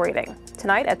accelerating.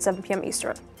 Tonight at 7 p.m.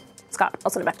 Eastern. Scott,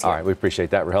 I'll send it back to you. All right, we appreciate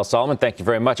that, Rahel Solomon. Thank you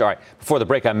very much. All right, before the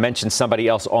break, I mentioned somebody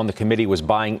else on the committee was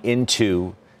buying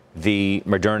into the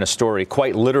Moderna story.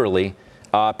 Quite literally,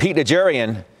 Pete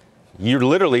Najarian, you're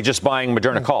literally just buying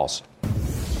Moderna calls.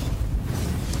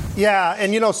 Yeah,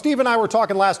 and Steve and I were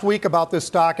talking last week about this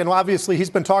stock, and obviously he's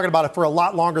been talking about it for a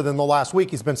lot longer than the last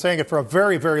week. He's been saying it for a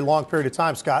very, very long period of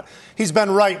time, Scott. He's been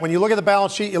right. When you look at the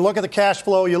balance sheet, you look at the cash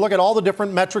flow, you look at all the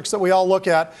different metrics that we all look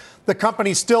at, the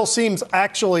company still seems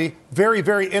actually very,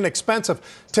 very inexpensive.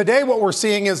 Today, what we're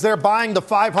seeing is they're buying the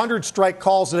 500 strike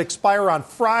calls that expire on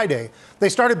Friday. They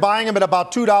started buying them at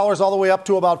about $2 all the way up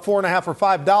to about $4.50 or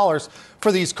 $5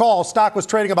 for these calls. Stock was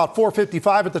trading about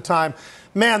 $4.55 at the time.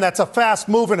 Man, that's a fast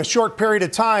move in a short period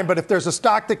of time. But if there's a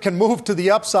stock that can move to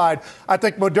the upside, I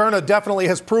think Moderna definitely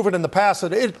has proven in the past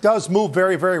that it does move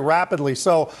very, very rapidly.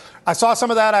 So I saw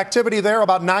some of that activity there.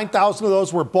 About 9,000 of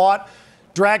those were bought.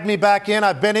 Dragged me back in.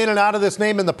 I've been in and out of this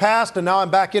name in the past, and now I'm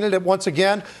back in it once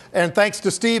again. And thanks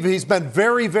to Steve, he's been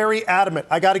very, very adamant.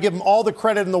 I got to give him all the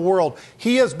credit in the world.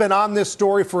 He has been on this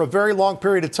story for a very long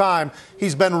period of time.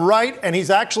 He's been right, and he's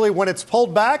actually, when it's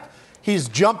pulled back, he's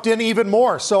jumped in even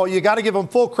more. So you got to give him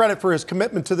full credit for his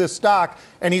commitment to this stock,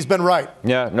 and he's been right.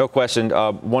 Yeah, no question.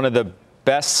 One of the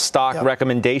best stock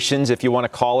recommendations, if you want to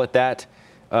call it that,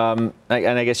 and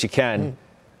I guess you can,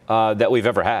 that we've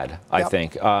ever had, I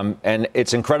think. And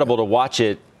it's incredible to watch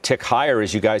it tick higher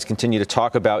as you guys continue to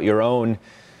talk about your own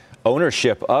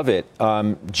ownership of it.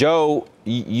 Joe,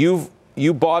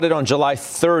 you bought it on July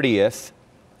 30th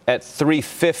at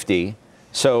 $350.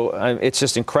 So it's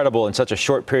just incredible in such a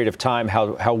short period of time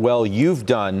how well you've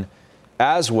done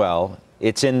as well.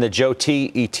 It's in the Joe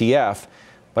T ETF.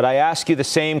 But I ask you the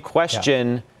same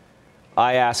question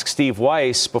I asked Steve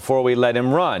Weiss before we let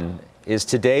him run. Is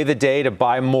today the day to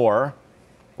buy more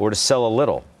or to sell a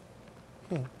little?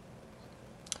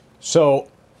 So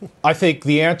I think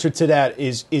the answer to that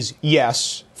is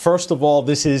yes. First of all,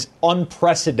 this is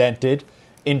unprecedented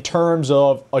in terms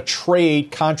of a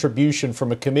trade contribution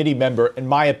from a committee member, in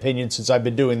my opinion, since I've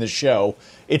been doing this show.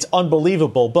 It's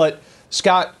unbelievable. But,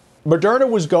 Scott, Moderna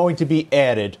was going to be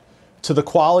added to the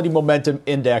Quality Momentum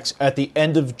Index at the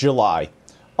end of July.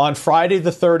 On Friday the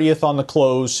 30th on the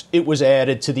close, it was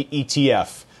added to the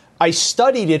ETF. I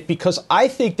studied it because I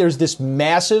think there's this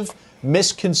massive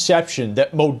misconception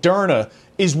that Moderna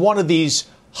is one of these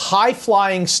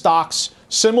high-flying stocks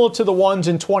similar to the ones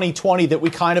in 2020 that we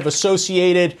kind of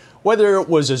associated, whether it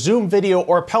was a Zoom video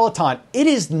or a Peloton. It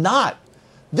is not.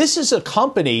 This is a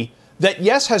company that,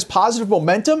 yes, has positive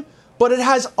momentum, but it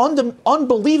has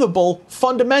unbelievable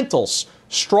fundamentals.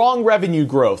 Strong revenue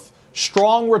growth,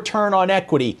 strong return on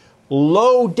equity,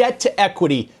 low debt to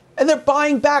equity, and they're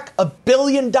buying back $1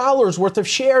 billion worth of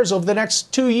shares over the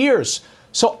next 2 years.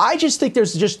 So I just think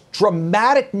there's just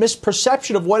dramatic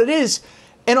misperception of what it is.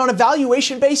 And on a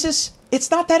valuation basis,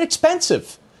 it's not that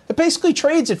expensive. It basically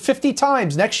trades at 50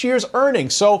 times next year's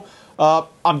earnings. So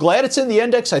I'm glad it's in the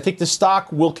index. I think the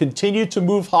stock will continue to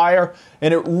move higher.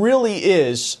 And it really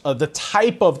is the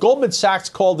type of, Goldman Sachs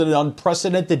called it an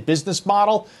unprecedented business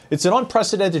model. It's an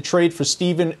unprecedented trade for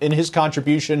Stephen in his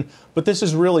contribution. But this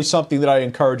is really something that I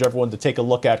encourage everyone to take a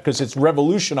look at because it's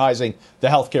revolutionizing the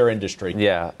healthcare industry.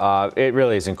 Yeah, it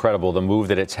really is incredible. The move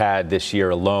that it's had this year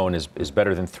alone is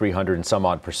better than 300 and some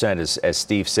odd percent, as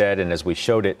Steve said. And as we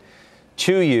showed it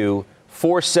to you,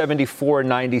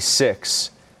 474.96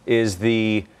 is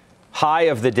the high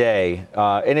of the day,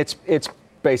 and it's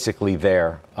basically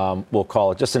there. We'll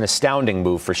call it just an astounding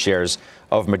move for shares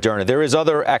of Moderna. There is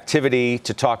other activity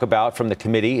to talk about from the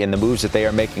committee and the moves that they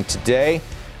are making today.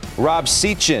 Rob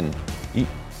Sechin,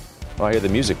 I hear the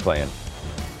music playing.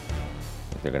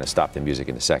 They're going to stop the music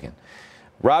in a second.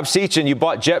 Rob Sechin, you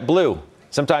bought JetBlue.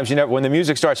 Sometimes you never, when the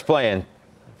music starts playing,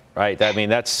 right? I mean,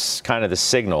 that's kind of the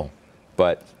signal.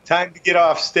 But time to get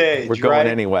off stage. We're going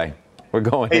anyway. We're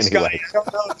going anyway. Scott, I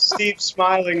don't know if Steve's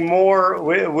smiling more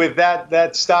with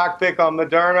that stock pick on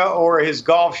Moderna or his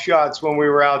golf shots when we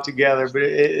were out together, but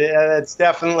that's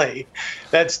definitely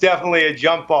a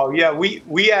jump ball. Yeah,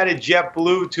 we added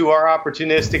JetBlue to our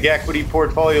opportunistic equity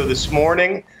portfolio this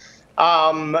morning.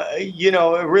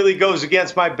 it really goes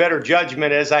against my better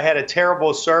judgment, as I had a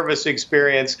terrible service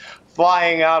experience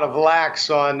flying out of LAX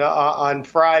on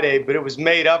Friday, but it was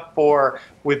made up for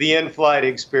with the in-flight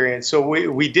experience. So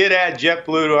we did add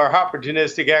JetBlue to our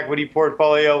opportunistic equity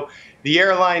portfolio. The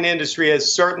airline industry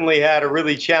has certainly had a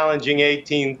really challenging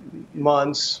 18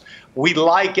 months. We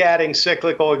like adding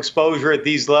cyclical exposure at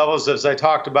these levels, as I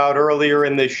talked about earlier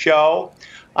in the show.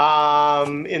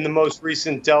 In the most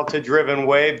recent Delta-driven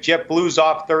wave, JetBlue's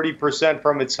off 30%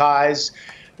 from its highs.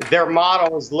 Their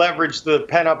model has leveraged the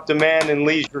pent-up demand in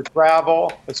leisure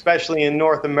travel, especially in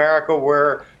North America,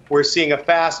 where we're seeing a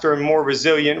faster and more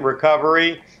resilient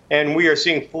recovery. And we are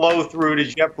seeing flow through to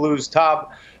JetBlue's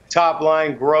top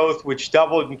line growth, which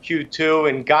doubled in Q2,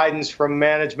 and guidance from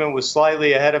management was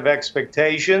slightly ahead of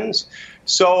expectations.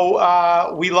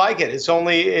 So we like it.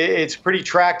 It's pretty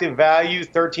attractive value,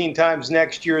 13 times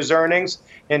next year's earnings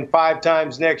and 5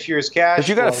 times next year's cash. But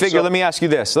you got to figure. Let me ask you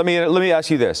this. Let me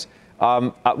ask you this.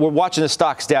 We're watching the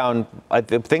stocks down. I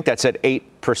think that's at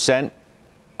 8%.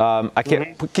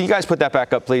 Can you guys put that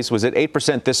back up, please? Was it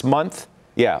 8% this month?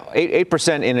 Yeah,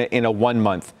 8% in a 1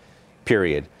 month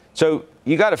period. So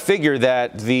you got to figure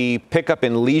that the pickup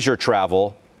in leisure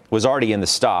travel was already in the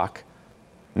stock.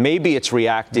 Maybe it's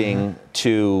reacting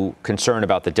to concern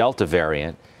about the Delta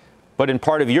variant. But in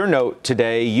part of your note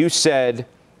today, you said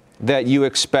that you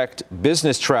expect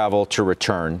business travel to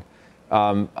return.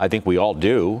 I think we all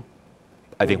do.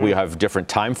 I think we have different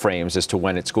time frames as to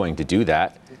when it's going to do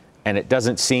that. And it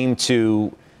doesn't seem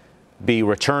to be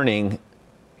returning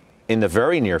in the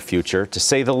very near future, to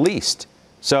say the least.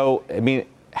 So, I mean,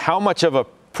 how much of a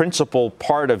principal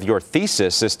part of your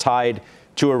thesis is tied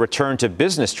to a return to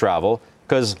business travel?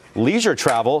 Because leisure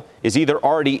travel is either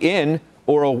already in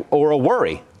or a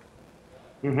worry.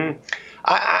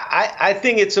 I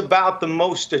think it's about the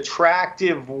most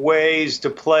attractive ways to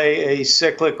play a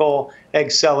cyclical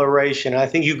acceleration. I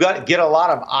think you get a lot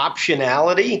of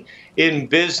optionality in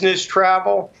business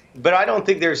travel, but I don't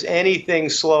think there's anything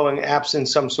slowing, absent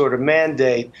some sort of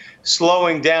mandate,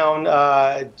 slowing down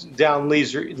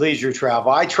leisure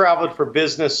travel. I traveled for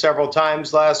business several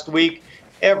times last week.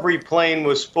 Every plane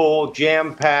was full,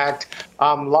 jam-packed,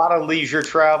 a lot of leisure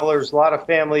travelers, a lot of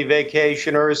family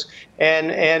vacationers.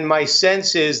 And my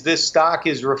sense is this stock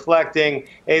is reflecting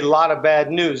a lot of bad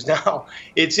news. Now,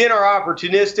 it's in our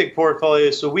opportunistic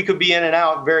portfolio, so we could be in and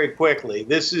out very quickly.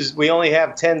 We only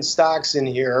have 10 stocks in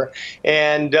here.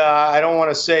 And I don't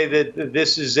want to say that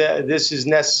this is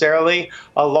necessarily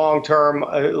a long-term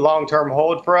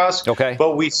hold for us. Okay.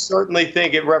 But we certainly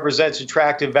think it represents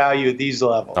attractive value at these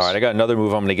levels. All right, I got another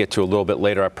move I'm going to get to a little bit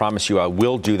later. I promise you I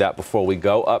will do that before we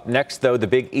go. Up next, though, the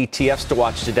big ETFs to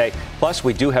watch today. Plus,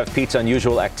 we do have Pete's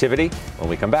Unusual Activity when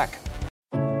we come back.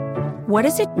 What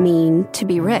does it mean to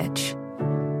be rich?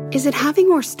 Is it having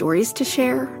more stories to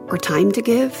share or time to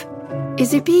give?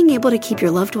 Is it being able to keep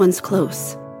your loved ones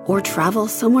close or travel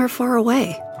somewhere far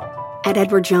away? At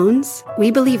Edward Jones,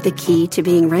 we believe the key to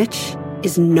being rich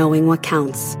is knowing what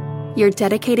counts. Your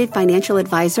dedicated financial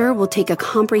advisor will take a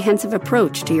comprehensive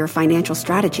approach to your financial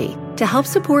strategy to help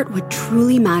support what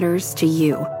truly matters to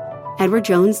you.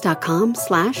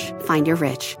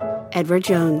 EdwardJones.com/findyourrich. Edward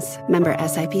Jones, member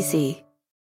SIPC.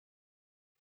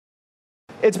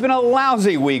 It's been a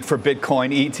lousy week for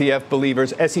Bitcoin ETF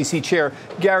believers. SEC Chair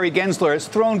Gary Gensler has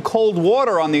thrown cold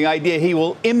water on the idea he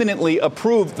will imminently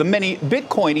approve the many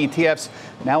Bitcoin ETFs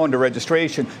now under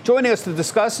registration. Joining us to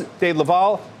discuss, Dave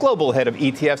Laval, Global Head of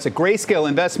ETFs at Grayscale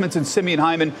Investments, and Simeon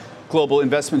Hyman, Global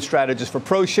Investment Strategist for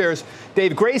ProShares.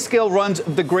 Dave, Grayscale runs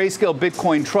the Grayscale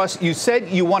Bitcoin Trust. You said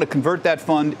you want to convert that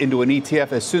fund into an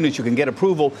ETF as soon as you can get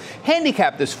approval.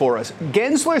 Handicap this for us.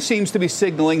 Gensler seems to be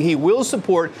signaling he will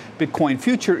support Bitcoin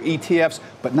future ETFs,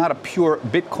 but not a pure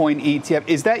Bitcoin ETF.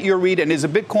 Is that your read? And is a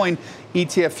Bitcoin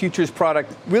ETF futures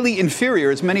product really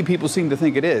inferior, as many people seem to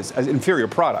think it is, as inferior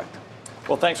product?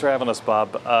 Well, thanks for having us,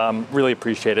 Bob. Really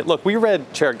appreciate it. Look, we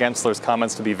read Chair Gensler's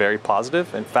comments to be very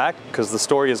positive, in fact, because the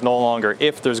story is no longer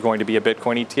if there's going to be a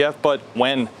Bitcoin ETF, but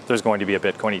when there's going to be a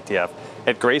Bitcoin ETF.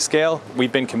 At Grayscale,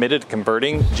 we've been committed to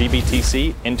converting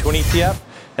GBTC into an ETF,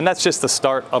 and that's just the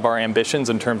start of our ambitions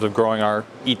in terms of growing our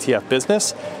ETF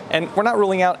business. And we're not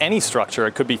ruling out any structure.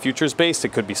 It could be futures-based,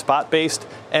 it could be spot-based.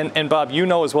 And Bob, you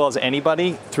know as well as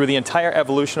anybody, through the entire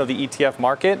evolution of the ETF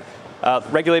market,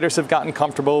 regulators have gotten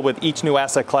comfortable with each new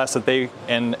asset class that they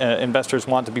and investors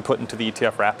want to be put into the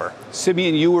ETF wrapper.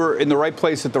 Simeon, you were in the right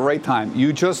place at the right time.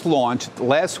 You just launched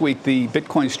last week the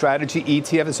Bitcoin Strategy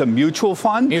ETF. It's a mutual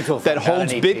fund that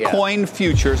holds Bitcoin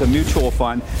futures, a mutual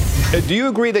fund. Do you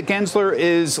agree that Gensler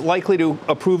is likely to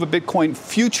approve a Bitcoin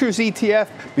futures ETF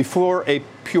before a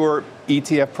pure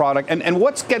ETF product? And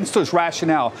what's Gensler's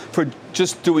rationale for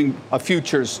just doing a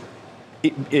futures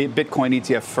Bitcoin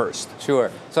ETF first? Sure.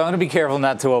 So I'm going to be careful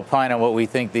not to opine on what we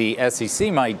think the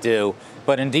SEC might do.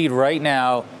 But indeed, right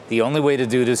now, the only way to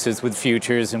do this is with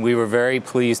futures. And we were very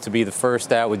pleased to be the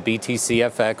first out with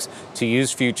BTCFX to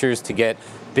use futures to get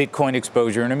Bitcoin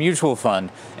exposure in a mutual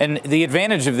fund. And the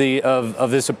advantage of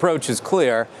this approach is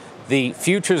clear. The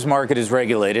futures market is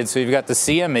regulated, so you've got the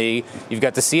CME, you've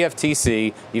got the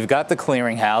CFTC, you've got the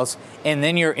clearinghouse, and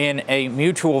then you're in a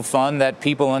mutual fund that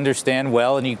people understand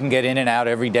well, and you can get in and out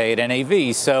every day at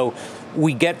NAV. So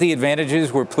we get the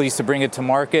advantages. We're pleased to bring it to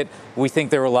market. We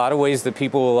think there are a lot of ways that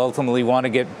people will ultimately want to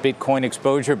get Bitcoin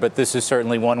exposure, but this is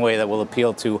certainly one way that will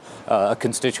appeal to a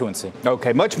constituency.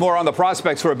 Okay, much more on the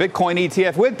prospects for a Bitcoin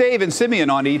ETF with Dave and Simeon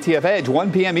on ETF Edge,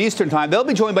 1 p.m. Eastern Time. They'll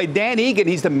be joined by Dan Egan.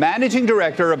 He's the Managing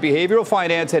Director of Behavioral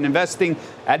Finance and Investing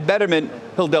at Betterment.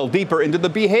 He'll delve deeper into the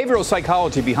behavioral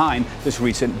psychology behind this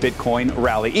recent Bitcoin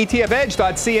rally.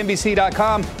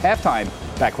 ETFedge.cnbc.com.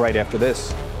 Halftime. Back right after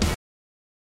this.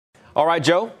 All right,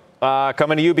 Joe,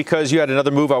 coming to you because you had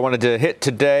another move I wanted to hit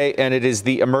today, and it is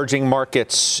the emerging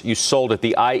markets. You sold at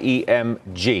the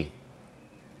IEMG.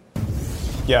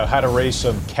 Yeah, had to raise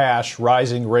some cash,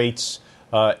 rising rates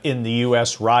in the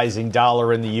U.S., rising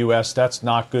dollar in the U.S. That's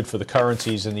not good for the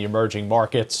currencies in the emerging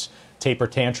markets. Taper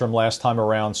tantrum last time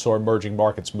around, saw emerging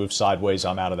markets move sideways.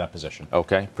 I'm out of that position.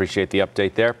 Okay, appreciate the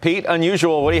update there. Pete,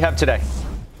 unusual, what do you have today?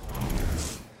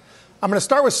 I'm going to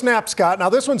start with Snap, Scott. Now,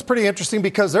 this one's pretty interesting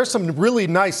because there's some really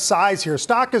nice size here.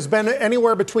 Stock has been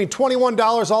anywhere between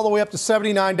 $21 all the way up to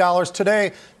 $79.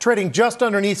 Today, trading just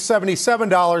underneath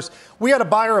 $77. We had a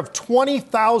buyer of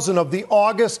 20,000 of the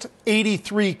August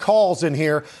 83 calls in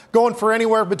here, going for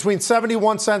anywhere between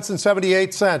 71 cents and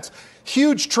 78 cents.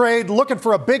 Huge trade, looking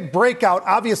for a big breakout.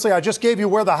 Obviously, I just gave you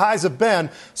where the highs have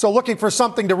been, so looking for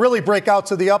something to really break out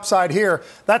to the upside here.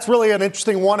 That's really an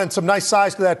interesting one and some nice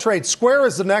size to that trade. Square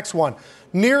is the next one.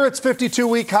 Near its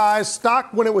 52-week highs. Stock,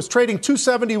 when it was trading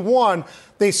 271,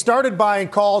 they started buying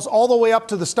calls all the way up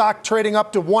to the stock trading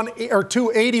up to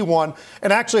 281.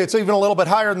 And actually, it's even a little bit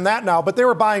higher than that now. But they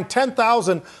were buying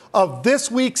 10,000 of this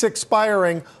week's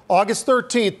expiring August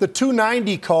 13th, the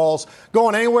 290 calls,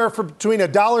 going anywhere from between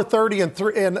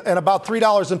 $1.30 and about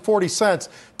 $3.40.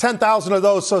 10,000 of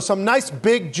those. So some nice,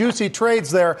 big, juicy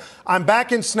trades there. I'm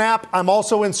back in Snap. I'm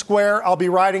also in Square. I'll be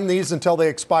riding these until they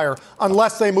expire,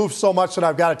 unless they move so much that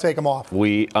I've got to take them off.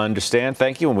 We understand.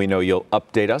 Thank you. And we know you'll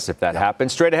update us if that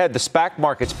happens. Straight ahead, the SPAC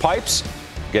market's pipes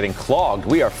getting clogged.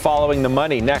 We are following the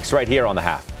money next right here on The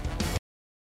Half.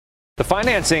 The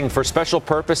financing for special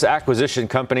purpose acquisition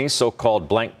companies, so-called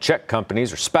blank check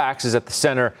companies or SPACs, is at the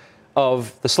center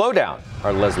of the slowdown.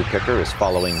 Our Leslie Picker is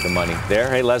following the money there.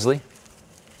 Hey, Leslie.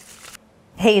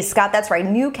 Hey, Scott, that's right.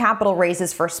 New capital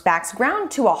raises for SPACs ground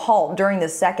to a halt during the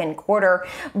second quarter,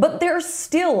 but there's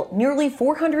still nearly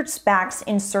 400 SPACs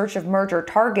in search of merger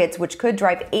targets, which could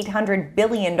drive $800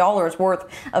 billion worth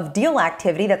of deal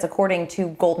activity. That's according to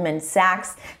Goldman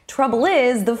Sachs. Trouble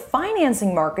is, the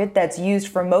financing market that's used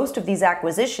for most of these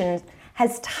acquisitions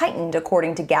has tightened,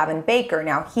 according to Gavin Baker.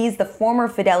 Now, he's the former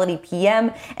Fidelity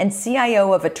PM and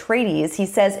CIO of Atreides. He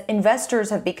says investors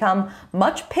have become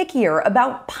much pickier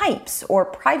about PIPEs, or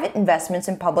private investments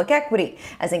in public equity,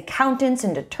 as accountants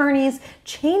and attorneys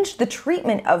changed the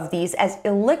treatment of these as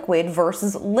illiquid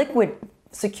versus liquid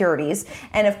securities.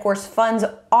 And of course, funds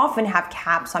often have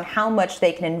caps on how much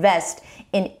they can invest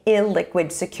in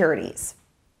illiquid securities.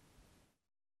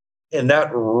 And that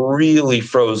really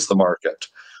froze the market.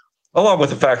 Along with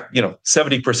the fact,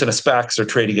 70% of SPACs are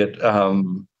trading at,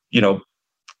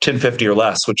 1050 or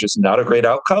less, which is not a great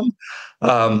outcome.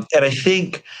 And I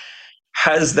think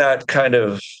as that kind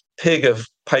of pig of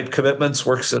pipe commitments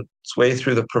works its way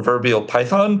through the proverbial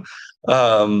python,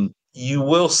 you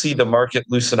will see the market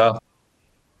loosen up.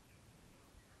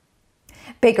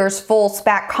 Baker's full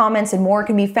SPAC comments and more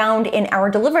can be found in our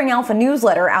Delivering Alpha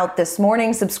newsletter out this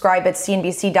morning. Subscribe at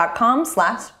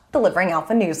cnbc.com/Delivering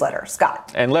Alpha newsletter.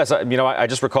 Scott. And Les, I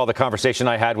just recall the conversation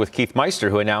I had with Keith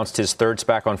Meister, who announced his third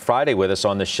SPAC on Friday with us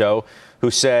on the show, who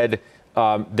said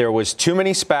there was too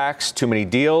many SPACs, too many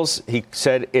deals. He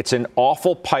said it's an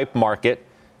awful pipe market.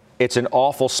 It's an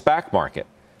awful SPAC market.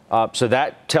 So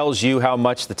that tells you how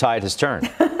much the tide has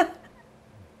turned.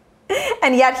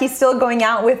 And yet he's still going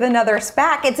out with another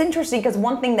SPAC. It's interesting because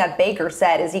one thing that Baker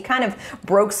said is he kind of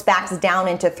broke SPACs down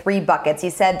into three buckets. He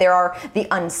said there are the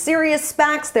unserious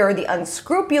SPACs, there are the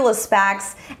unscrupulous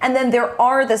SPACs, and then there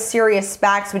are the serious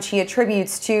SPACs, which he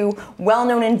attributes to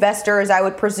well-known investors. I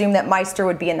would presume that Meister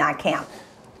would be in that camp.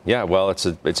 Yeah, well, it's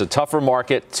a tougher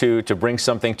market to bring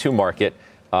something to market,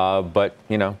 but,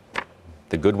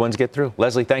 the good ones get through.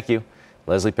 Leslie, thank you.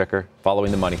 Leslie Picker,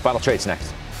 Following the Money. Final trades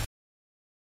next.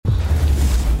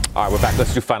 All right, we're back.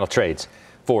 Let's do final trades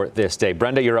for this day.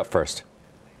 Brenda, you're up first.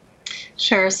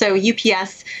 Sure. So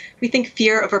UPS, we think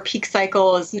fear over peak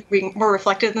cycle is more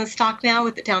reflected in the stock now,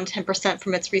 with it down 10%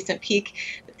 from its recent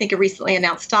peak. I think a recently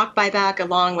announced stock buyback,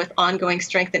 along with ongoing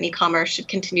strength in e-commerce, should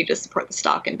continue to support the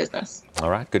stock and business. All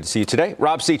right. Good to see you today.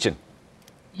 Rob Sechan.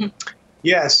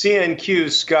 Yeah,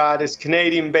 CNQ, Scott, is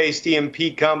Canadian-based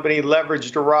E&P company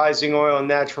leveraged to rising oil and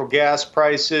natural gas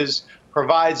prices,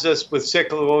 provides us with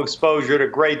cyclical exposure to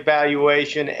great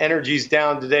valuation. Energy's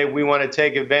down today. We want to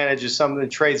take advantage of some of the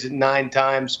trades at 9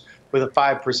 times with a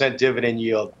 5% dividend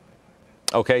yield.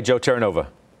 Okay, Joe Terranova.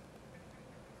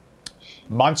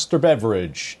 Monster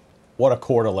Beverage. What a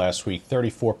quarter last week.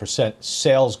 34%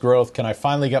 sales growth. Can I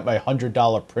finally get my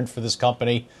 $100 print for this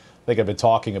company? I think I've been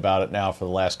talking about it now for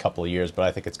the last couple of years, but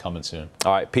I think it's coming soon.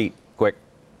 All right, Pete, quick.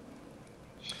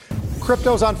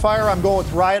 Crypto's on fire. I'm going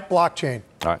with Riot Blockchain.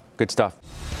 All right, good stuff.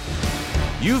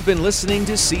 You've been listening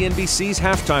to CNBC's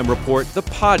Halftime Report, the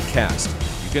podcast.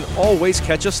 You can always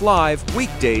catch us live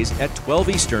weekdays at 12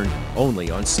 Eastern, only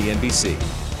on CNBC.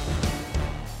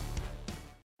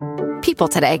 People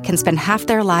today can spend half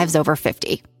their lives over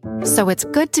 50. So it's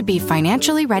good to be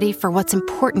financially ready for what's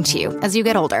important to you as you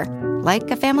get older, like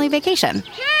a family vacation.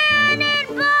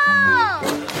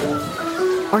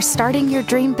 Or starting your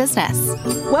dream business.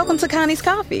 Welcome to Connie's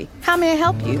Coffee. How may I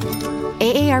help you?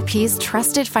 AARP's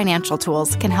trusted financial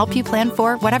tools can help you plan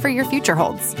for whatever your future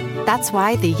holds. That's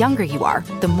why the younger you are,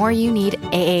 the more you need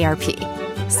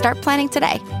AARP. Start planning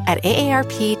today at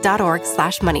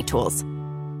aarp.org/moneytools.